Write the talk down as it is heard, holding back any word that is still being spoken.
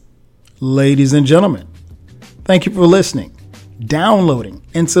Ladies and gentlemen, thank you for listening, downloading,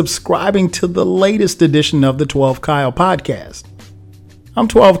 and subscribing to the latest edition of the 12 Kyle podcast. I'm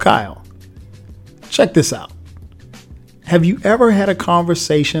 12 Kyle. Check this out. Have you ever had a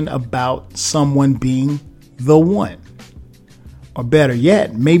conversation about someone being the one? Or better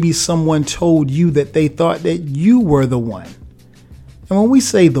yet, maybe someone told you that they thought that you were the one. And when we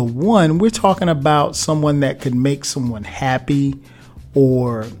say the one, we're talking about someone that could make someone happy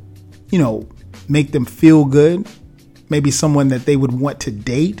or, make them feel good. Maybe someone that they would want to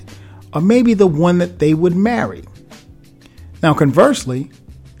date, or maybe the one that they would marry. Now, conversely,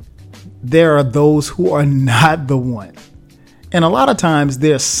 there are those who are not the one. And a lot of times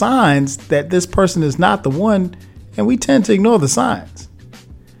there are signs that this person is not the one, and we tend to ignore the signs.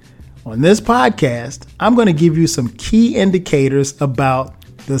 On this podcast, I'm going to give you some key indicators about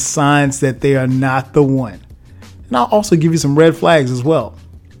the signs that they are not the one. And I'll also give you some red flags as well.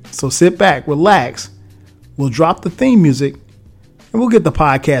 So sit back, relax, we'll drop the theme music, and we'll get the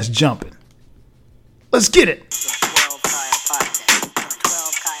podcast jumping. Let's get it.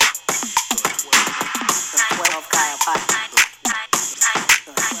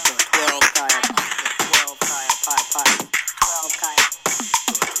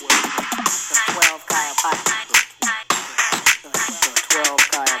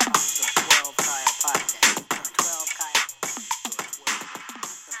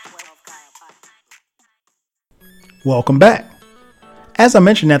 Welcome back. As I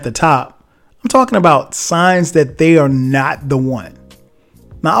mentioned at the top, I'm talking about signs that they are not the one.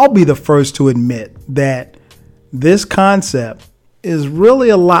 Now, I'll be the first to admit that this concept is really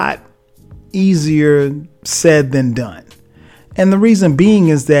a lot easier said than done. And the reason being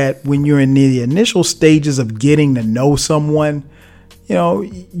is that when you're in the initial stages of getting to know someone,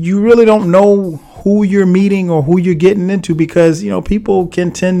 you really don't know who you're meeting or who you're getting into because, people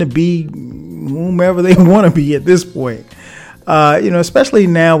can tend to be whomever they want to be at this point. Especially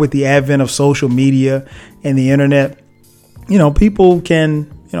now with the advent of social media and the internet, people can,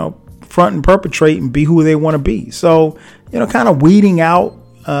 front and perpetrate and be who they want to be. So, kind of weeding out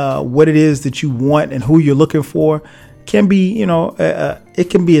what it is that you want and who you're looking for can be, it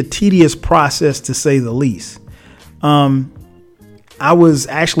can be a tedious process to say the least. I was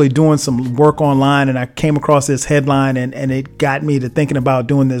actually doing some work online and I came across this headline and it got me to thinking about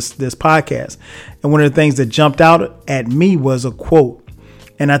doing this podcast. And one of the things that jumped out at me was a quote.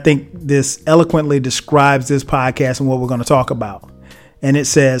 And I think this eloquently describes this podcast and what we're going to talk about. And it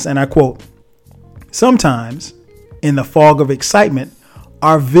says, and I quote, "Sometimes in the fog of excitement,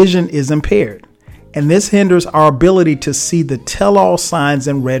 our vision is impaired, and this hinders our ability to see the tell-all signs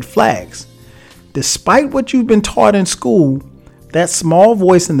and red flags. Despite what you've been taught in school, that small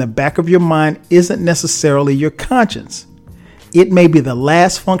voice in the back of your mind isn't necessarily your conscience. It may be the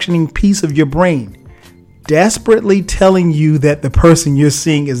last functioning piece of your brain, desperately telling you that the person you're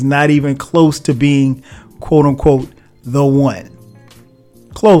seeing is not even close to being, quote unquote, the one."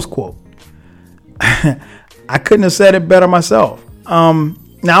 Close quote. I couldn't have said it better myself. Now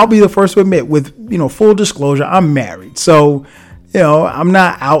I'll be the first to admit with, full disclosure, I'm married. So, I'm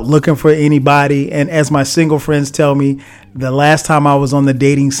not out looking for anybody. And as my single friends tell me, the last time I was on the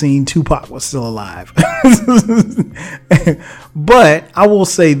dating scene, Tupac was still alive. But I will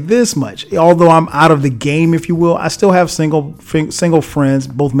say this much. Although I'm out of the game, if you will, I still have single friends,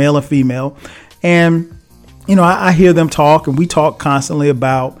 both male and female. And, I hear them talk and we talk constantly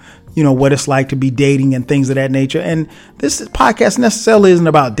about, what it's like to be dating and things of that nature. And this podcast necessarily isn't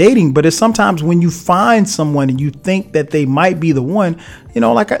about dating, but it's sometimes when you find someone and you think that they might be the one,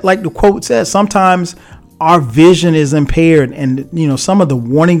 like the quote says, sometimes our vision is impaired and, some of the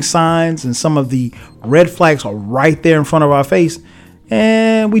warning signs and some of the red flags are right there in front of our face.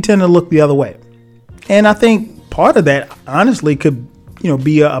 And we tend to look the other way. And I think part of that, honestly, could,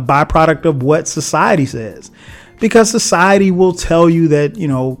 be a byproduct of what society says. Because society will tell you that,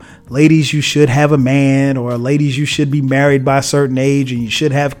 ladies, you should have a man, or ladies, you should be married by a certain age and you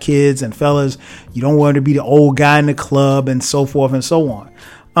should have kids, and fellas, you don't want to be the old guy in the club, and so forth and so on.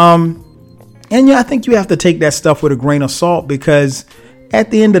 And I think you have to take that stuff with a grain of salt, because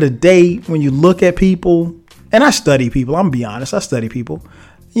at the end of the day, when you look at people, and I study people, I'm gonna be honest, I study people,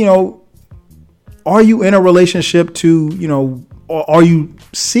 are you in a relationship to, or are you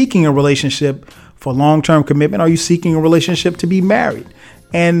seeking a relationship for long-term commitment? Are you seeking a relationship to be married?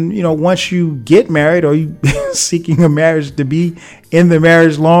 And, once you get married, are you seeking a marriage to be in the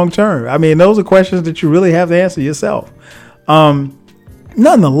marriage long-term? I mean, those are questions that you really have to answer yourself.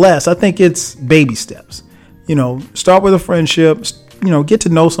 Nonetheless, I think it's baby steps. Start with a friendship, get to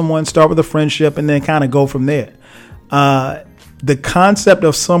know someone, start with a friendship, and then kind of go from there. the concept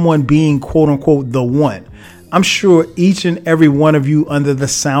of someone being quote unquote the one. I'm sure each and every one of you under the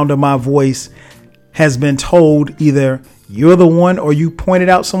sound of my voice has been told either you're the one or you pointed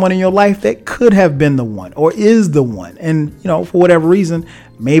out someone in your life that could have been the one or is the one. And, for whatever reason,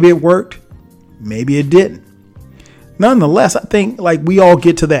 maybe it worked, maybe it didn't. Nonetheless, I think like we all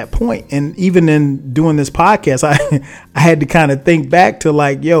get to that point. And even in doing this podcast, I had to kind of think back to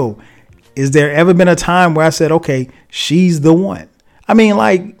like, is there ever been a time where I said, okay, she's the one? I mean,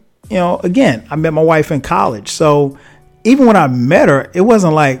 like, again, I met my wife in college. So even when I met her, it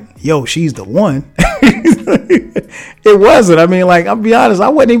wasn't like, she's the one. It wasn't. I mean, like, I'll be honest, I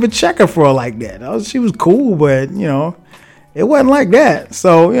wasn't even checking for her like that. She was cool, but, it wasn't like that.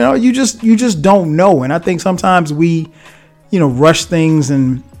 So, you just don't know. And I think sometimes we, rush things.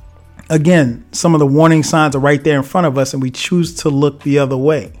 And again, some of the warning signs are right there in front of us and we choose to look the other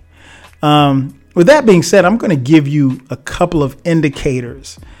way. With that being said, I'm going to give you a couple of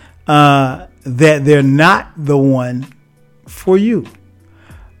indicators that they're not the one for you.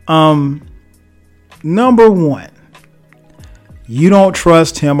 Number one, you don't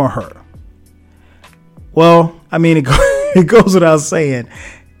trust him or her. Well, I mean, it goes without saying,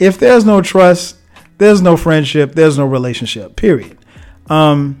 if there's no trust, there's no friendship, there's no relationship, period.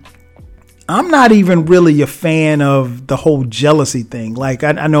 I'm not even really a fan of the whole jealousy thing. Like,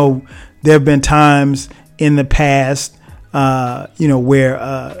 I know there have been times in the past,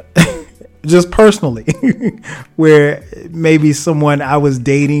 where, just personally, where maybe someone I was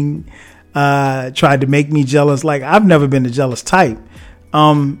dating, tried to make me jealous. Like, I've never been the jealous type.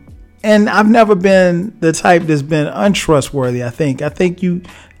 And I've never been the type that's been untrustworthy. I think you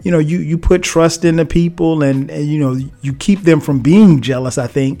put trust into people and you keep them from being jealous, I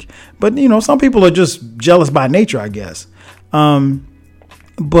think. But, some people are just jealous by nature, I guess.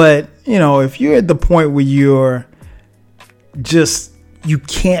 But, if you're at the point where you're just, you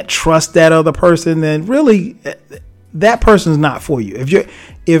can't trust that other person, then really that person's not for you.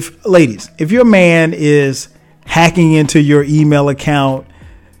 If your man is hacking into your email account,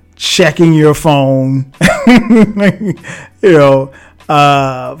 checking your phone,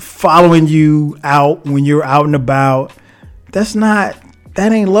 following you out when you're out and about, that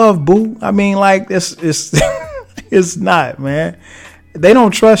ain't love, boo. I mean, like, it's not, man. They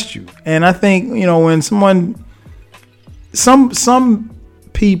don't trust you. And I think, when some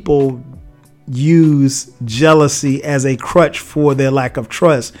people use jealousy as a crutch for their lack of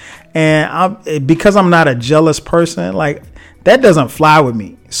trust. And because I'm not a jealous person, like, that doesn't fly with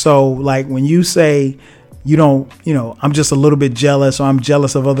me. So, like, when you say I'm just a little bit jealous, or I'm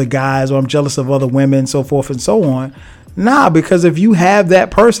jealous of other guys, or I'm jealous of other women, so forth and so on. Nah, because if you have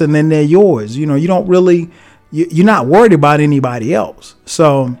that person, then they're yours. You don't really, you're not worried about anybody else.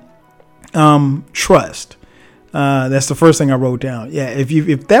 So, trust. That's the first thing I wrote down. Yeah. If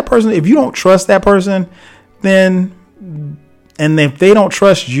you don't trust that person, then, and if they don't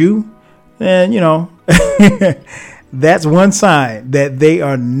trust you, then, that's one sign that they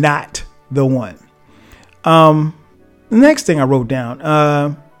are not the one. The next thing I wrote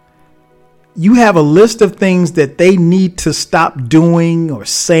down, you have a list of things that they need to stop doing or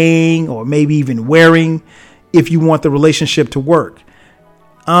saying, or maybe even wearing, if you want the relationship to work.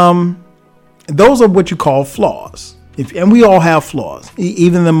 Those are what you call flaws. And we all have flaws.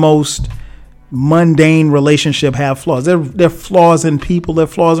 Even the most mundane relationship have flaws. There are flaws in people. There are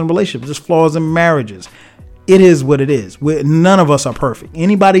flaws in relationships. There's flaws in marriages. It is what it is. None of us are perfect.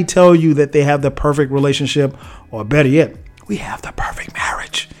 Anybody tell you that they have the perfect relationship, or better yet, we have the perfect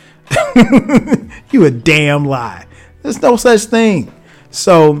marriage, you a damn lie. There's no such thing.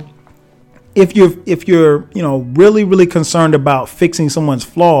 So if you're really, really concerned about fixing someone's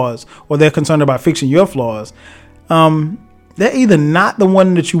flaws, or they're concerned about fixing your flaws, they're either not the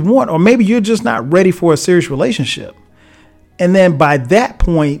one that you want, or maybe you're just not ready for a serious relationship. And then by that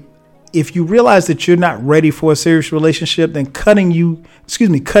point, if you realize that you're not ready for a serious relationship, then cutting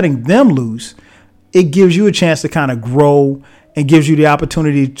them loose, it gives you a chance to kind of grow and gives you the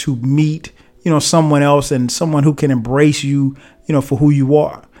opportunity to meet, someone else, and someone who can embrace you, for who you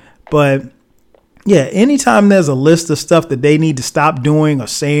are. But yeah, anytime there's a list of stuff that they need to stop doing or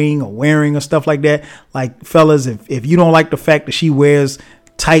saying or wearing or stuff like that, like, fellas, if you don't like the fact that she wears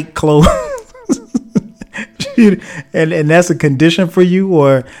tight clothes, and that's a condition for you,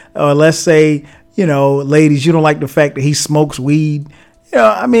 or let's say, ladies, you don't like the fact that he smokes weed.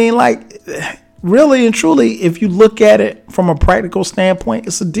 I mean, like, really and truly, if you look at it from a practical standpoint,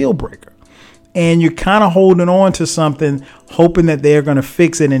 it's a deal breaker. And you're kind of holding on to something, hoping that they're going to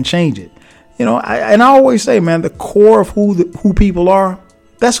fix it and change it. I always say, man, the core of who people are,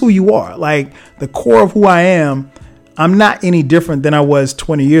 that's who you are. Like, the core of who I am, I'm not any different than I was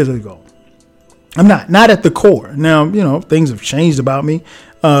 20 years ago. I'm not at the core. Now, things have changed about me.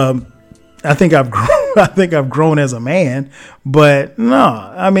 I think I've grown, grown as a man, but no,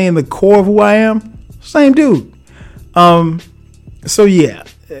 I mean, the core of who I am, same dude. So yeah,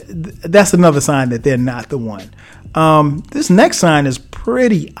 that's another sign that they're not the one. This next sign is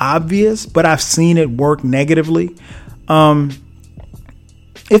pretty obvious, but I've seen it work negatively.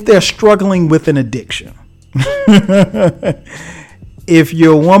 If they're struggling with an addiction, if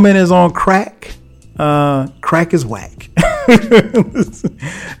your woman is on crack is whack.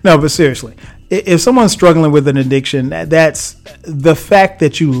 No, but seriously, if someone's struggling with an addiction, that's the fact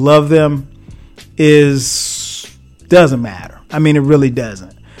that you love them doesn't matter. I mean, it really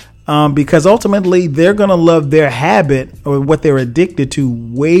doesn't. Because ultimately they're going to love their habit or what they're addicted to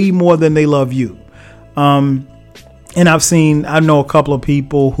way more than they love you. And I know a couple of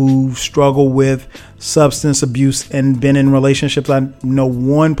people who struggle with substance abuse and been in relationships. I know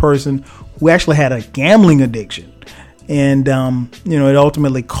one person who actually had a gambling addiction, and, it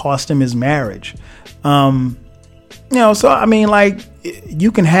ultimately cost him his marriage. So, I mean, like,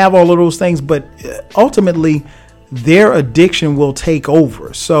 you can have all of those things, but ultimately their addiction will take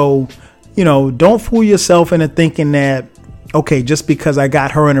over. So, don't fool yourself into thinking that, okay, just because I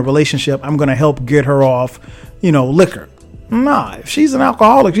got her in a relationship, I'm going to help get her off, liquor. Nah, if she's an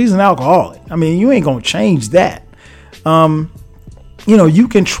alcoholic, she's an alcoholic. I mean, you ain't going to change that. You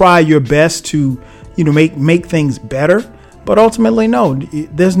can try your best to, make things better, but ultimately, no,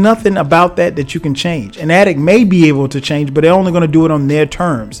 there's nothing about that you can change. An addict may be able to change, but they're only going to do it on their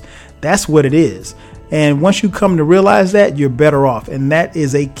terms. That's what it is. And once you come to realize that, you're better off. And that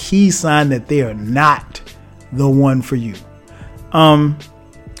is a key sign that they are not the one for you.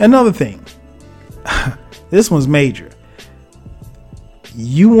 Another thing, this one's major.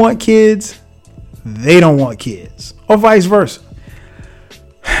 You want kids, they don't want kids, or vice versa.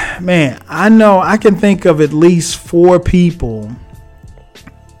 Man, I know I can think of at least 4 people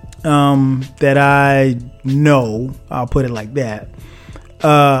that I know, I'll put it like that,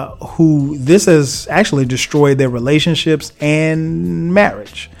 who this has actually destroyed their relationships and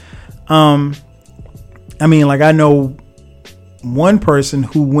marriage. I know one person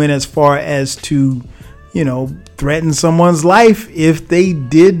who went as far as to, threaten someone's life if they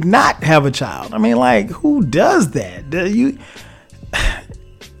did not have a child. I mean, like, who does that?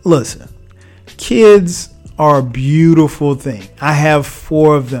 Listen, kids are a beautiful thing. I have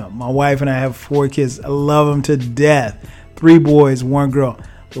 4 of them. My wife and I have 4 kids. I love them to death. 3 boys, 1 girl.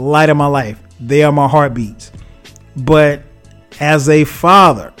 Light of my life. They are my heartbeats. But as a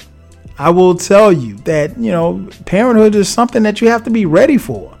father, I will tell you that, parenthood is something that you have to be ready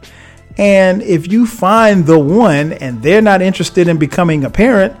for. And if you find the one and they're not interested in becoming a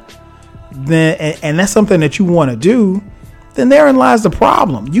parent, then and that's something that you want to do, then therein lies the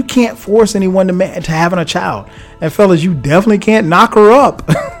problem. You can't force anyone to having a child. And fellas, you definitely can't knock her up.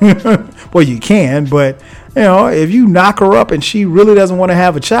 Well, you can, but if you knock her up and she really doesn't want to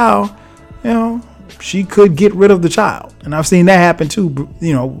have a child, she could get rid of the child. And I've seen that happen too,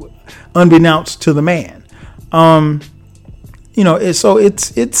 unbeknownst to the man.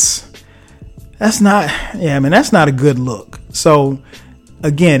 That's not a good look. So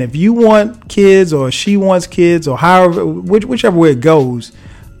again, if you want kids or she wants kids or however, whichever way it goes,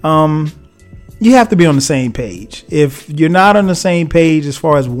 you have to be on the same page. If you're not on the same page as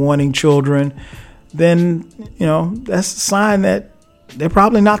far as wanting children, then, that's a sign that they're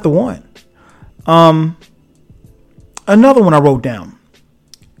probably not the one. Another one I wrote down.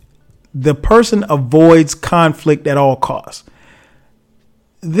 The person avoids conflict at all costs.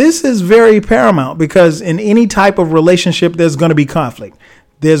 This is very paramount because in any type of relationship, there's going to be conflict.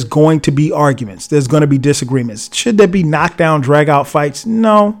 There's going to be arguments. There's going to be disagreements. Should there be knockdown, drag out fights?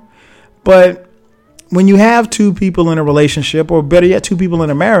 No. But when you have 2 people in a relationship, or better yet, 2 people in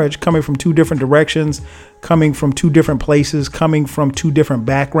a marriage coming from 2 different directions, coming from 2 different places, coming from 2 different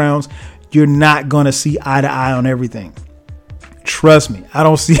backgrounds, you're not going to see eye to eye on everything. Trust me. I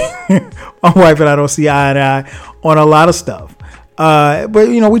don't see my wife and I don't see eye to eye on a lot of stuff. But,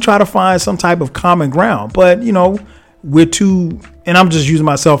 we try to find some type of common ground. But, we're 2, and I'm just using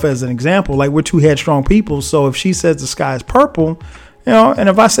myself as an example, like we're 2 headstrong people. So if she says the sky is purple, and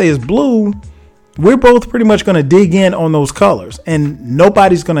if I say it's blue, we're both pretty much going to dig in on those colors and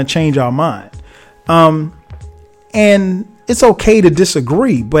nobody's going to change our mind. And it's okay to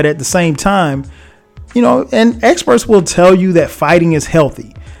disagree, but at the same time, and experts will tell you that fighting is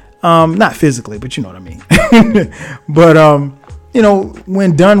healthy. Not physically, but you know what I mean. But,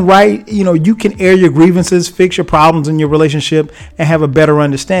 when done right, you can air your grievances, fix your problems in your relationship, and have a better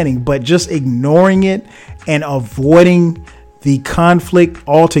understanding. But just ignoring it and avoiding the conflict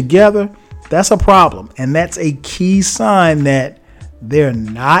altogether, that's a problem. And that's a key sign that they're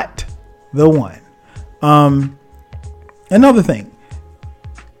not the one. Another thing,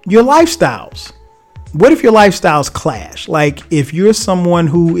 your lifestyles. What if your lifestyles clash? Like if you're someone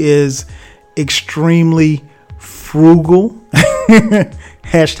who is extremely frugal,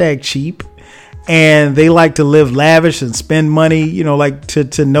 hashtag cheap, and they like to live lavish and spend money, like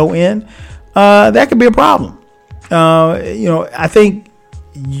to no end, that could be a problem. I think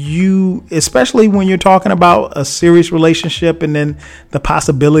especially when you're talking about a serious relationship and then the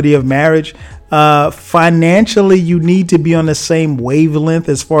possibility of marriage, financially, you need to be on the same wavelength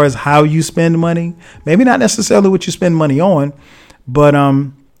as far as how you spend money. Maybe not necessarily what you spend money on, but,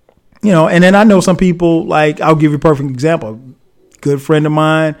 and then I know some people, like, I'll give you a perfect example. Good friend of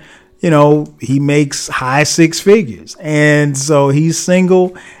mine, he makes high six figures. And so he's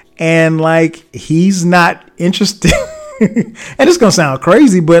single and like, he's not interested. And it's going to sound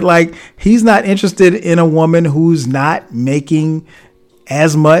crazy, but like, he's not interested in a woman who's not making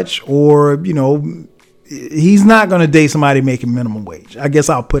as much, or, he's not going to date somebody making minimum wage. I guess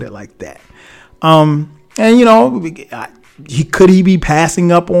I'll put it like that. And, he be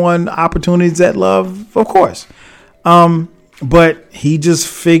passing up on opportunities at love? Of course. But he just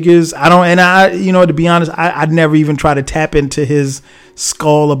figures, to be honest, I'd never even try to tap into his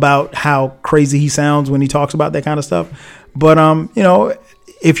skull about how crazy he sounds when he talks about that kind of stuff. But,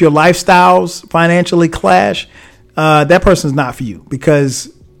 if your lifestyles financially clash, that person's not for you,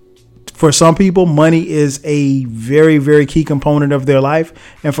 because for some people, money is a very, very key component of their life.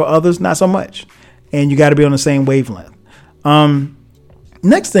 And for others, not so much. And you got to be on the same wavelength.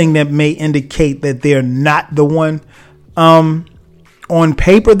 Next thing that may indicate that they're not the one, on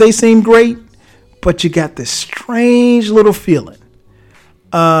paper, they seem great, but you got this strange little feeling.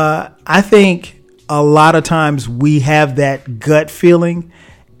 I think a lot of times we have that gut feeling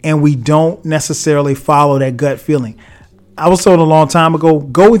and we don't necessarily follow that gut feeling. I was told a long time ago,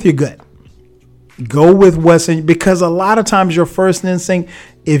 go with your gut. Go with what's in, because a lot of times your first instinct,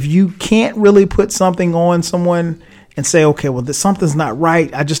 if you can't really put something on someone and say, okay, well, something's not right,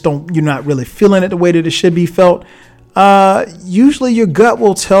 you're not really feeling it the way that it should be felt. Usually your gut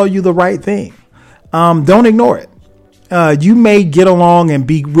will tell you the right thing. Don't ignore it. You may get along and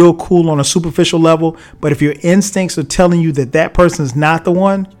be real cool on a superficial level, but if your instincts are telling you that person's not the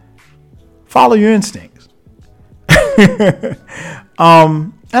one, follow your instincts.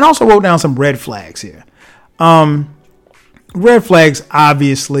 And also wrote down some red flags here. Red flags,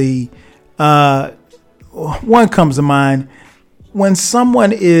 obviously, one comes to mind when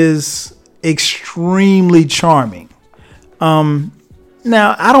someone is extremely charming.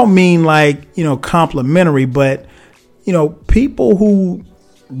 Now, I don't mean like, complimentary, but, people who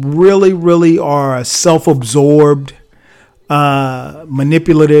really, really are self-absorbed,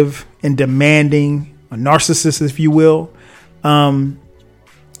 manipulative and demanding, a narcissist, if you will.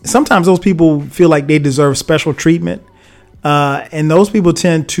 Sometimes those people feel like they deserve special treatment. And those people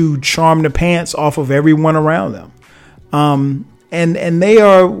tend to charm the pants off of everyone around them. And they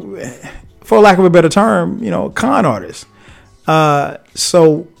are, for lack of a better term, con artists.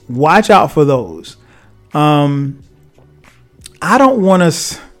 So watch out for those. I don't want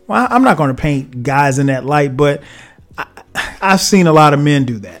to, I'm not going to paint guys in that light, but I've seen a lot of men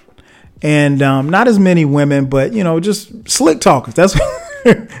do that. And not as many women, but, just slick talkers. That's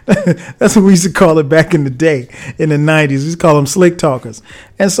that's what we used to call it back in the day, in the 90s. We used to call them slick talkers.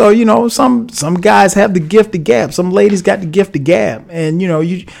 And so, some guys have the gift of gab. Some ladies got the gift of gab. And,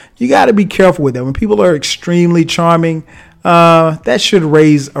 you got to be careful with that. When people are extremely charming, that should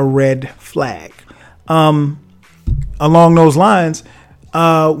raise a red flag. Along those lines,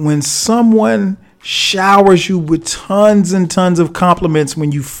 when someone showers you with tons and tons of compliments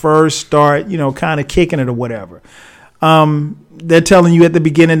when you first start, kind of kicking it or whatever. They're telling you at the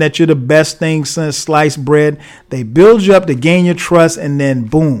beginning that you're the best thing since sliced bread. They build you up to gain your trust, and then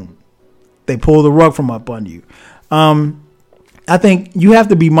boom, they pull the rug from up under you. I think you have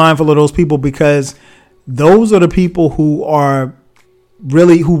to be mindful of those people, because those are the people who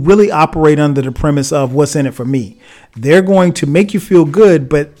really operate under the premise of what's in it for me. They're going to make you feel good,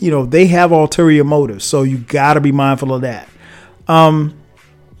 but they have ulterior motives. So you got to be mindful of that.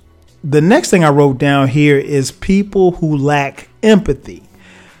 The next thing I wrote down here is people who lack empathy.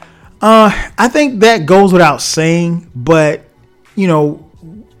 I think that goes without saying, but in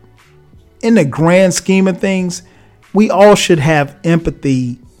the grand scheme of things, we all should have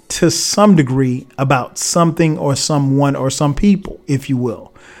empathy to some degree about something or someone or some people, if you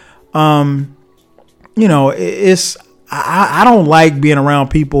will. You know, I don't like being around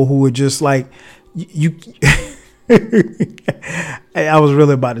people who are just like you. I was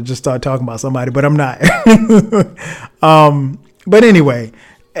really about to just start talking about somebody, but I'm not. But anyway,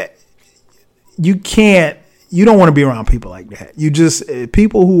 you don't want to be around people like that. You just,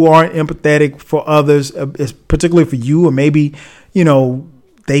 people who aren't empathetic for others, particularly for you, or maybe, you know,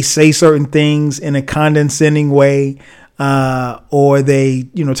 they say certain things in a condescending way, or they,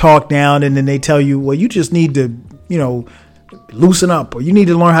 you know, talk down and then they tell you, well, you just need to, you know, loosen up, or you need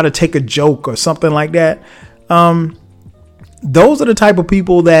to learn how to take a joke or something like that. Those are the type of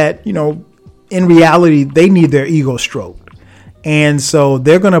people that, you know, in reality, they need their ego stroked. And so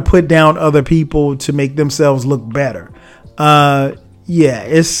they're going to put down other people to make themselves look better. Run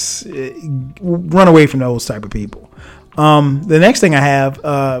away from those type of people. The next thing I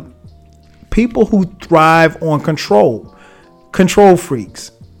have, people who thrive on control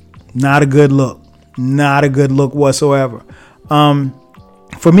freaks. Not a good look whatsoever.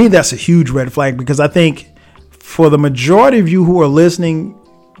 For me, that's a huge red flag, because I think for the majority of you who are listening,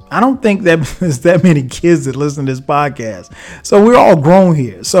 I don't think that there's that many kids that listen to this podcast. So we're all grown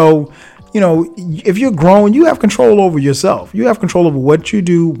here. So, you know, if you're grown, you have control over yourself. You have control over what you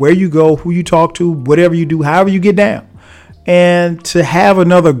do, where you go, who you talk to, whatever you do, however you get down. And to have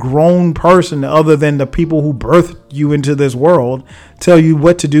another grown person other than the people who birthed you into this world tell you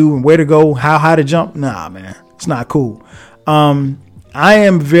what to do and where to go, how to jump. Nah, man, it's not cool. I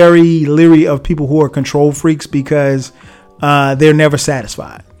am very leery of people who are control freaks, because they're never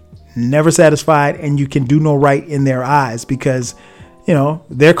satisfied. And you can do no right in their eyes, because, you know,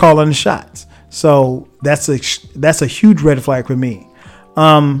 they're calling the shots. So that's a huge red flag for me.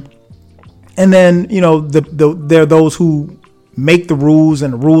 And then, you know, there are those who make the rules,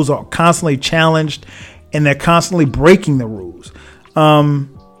 and the rules are constantly challenged, and they're constantly breaking the rules.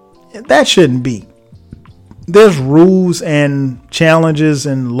 That shouldn't be. There's rules and challenges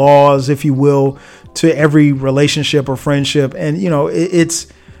and laws, if you will, to every relationship or friendship. And, you know, it's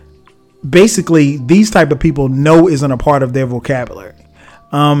basically these type of people, no isn't a part of their vocabulary.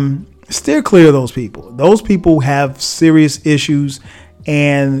 Steer clear of those people. Those people have serious issues,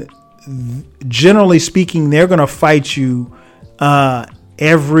 and generally speaking, they're going to fight you at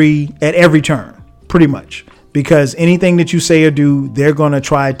every turn, pretty much, because anything that you say or do, they're going to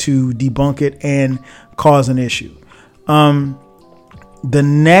try to debunk it and cause an issue. The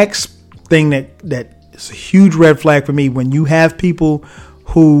next thing that is a huge red flag for me, when you have people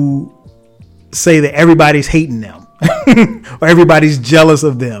who say that everybody's hating them or everybody's jealous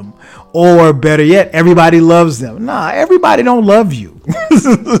of them, or better yet, everybody loves them. Nah, everybody don't love you.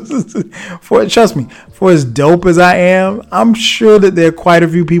 Trust me, for as dope as I am, I'm sure that there are quite a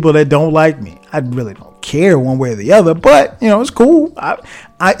few people that don't like me. I really don't care one way or the other, but, you know, it's cool.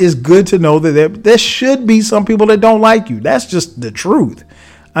 It's good to know that there should be some people that don't like you. That's just the truth.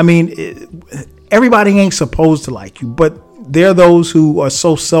 I mean, everybody ain't supposed to like you, but there are those who are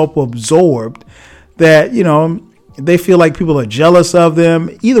so self-absorbed that, you know, they feel like people are jealous of them.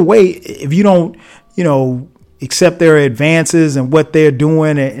 Either way, if you don't, you know, accept their advances and what they're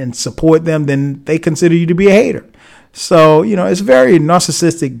doing and support them, then they consider you to be a hater. So, you know, it's very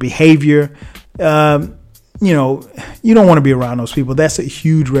narcissistic behavior. You know, you don't want to be around those people. That's a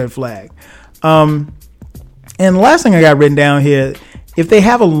huge red flag. And the last thing I got written down here, if they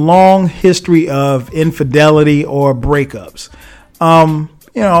have a long history of infidelity or breakups,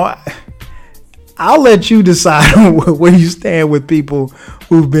 you know, I'll let you decide where you stand with people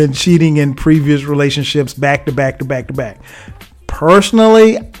who've been cheating in previous relationships back to back to back to back.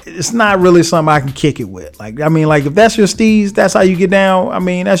 Personally, it's not really something I can kick it with. Like, I mean, like, if that's your steez, that's how you get down. I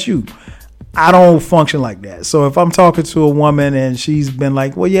mean, that's you. I don't function like that. So if I'm talking to a woman and she's been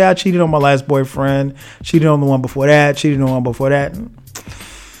like, well, yeah, I cheated on my last boyfriend, cheated on the one before that, cheated on the one before that.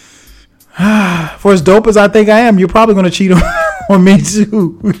 For as dope as I think I am, you're probably going to cheat on me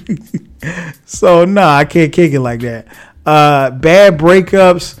too. So nah, I can't kick it like that. Bad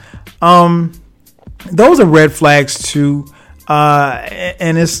breakups, those are red flags too.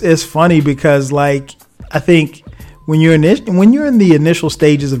 And it's funny because, like, I think when you're in the initial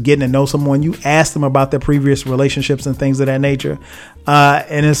stages of getting to know someone, you ask them about their previous relationships and things of that nature.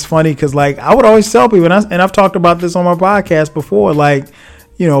 And it's funny because, like, I would always tell people, and I've talked about this on my podcast before, like,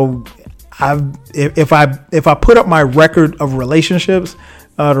 you know, if I put up my record of relationships,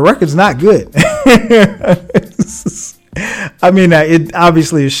 the record's not good. I mean, it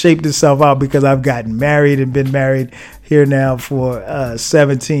obviously has shaped itself out because I've gotten married and been married here now for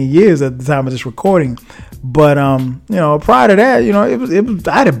 17 years at the time of this recording. But prior to that, it was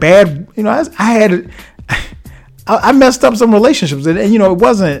I had a bad, I messed up some relationships, and it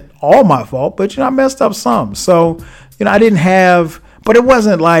wasn't all my fault, but I messed up some. So I didn't have, but it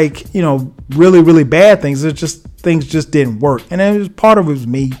wasn't like really, really bad things. It's just things just didn't work, and it was part of it was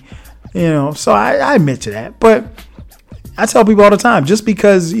me, So I admit to that, but I tell people all the time, just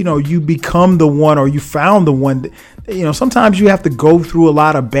because you become the one or you found the one, sometimes you have to go through a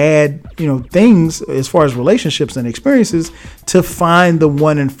lot of bad things as far as relationships and experiences to find the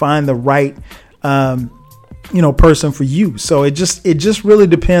one and find the right person for you. So it just really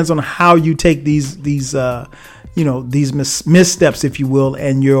depends on how you take these missteps, if you will,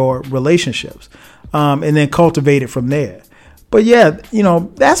 in your relationships, and then cultivate it from there. But yeah,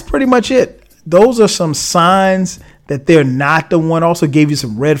 that's pretty much it. Those are some signs that they're not the one. Also gave you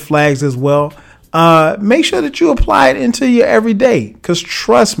some red flags as well. Make sure that you apply it into your everyday, because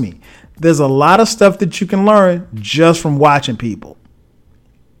trust me, there's a lot of stuff that you can learn just from watching people.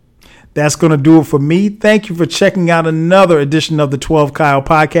 That's going to do it for me. Thank you for checking out another edition of the 12 Kyle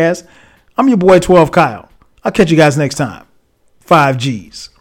podcast. I'm your boy 12 Kyle. I'll catch you guys next time. 5 G's.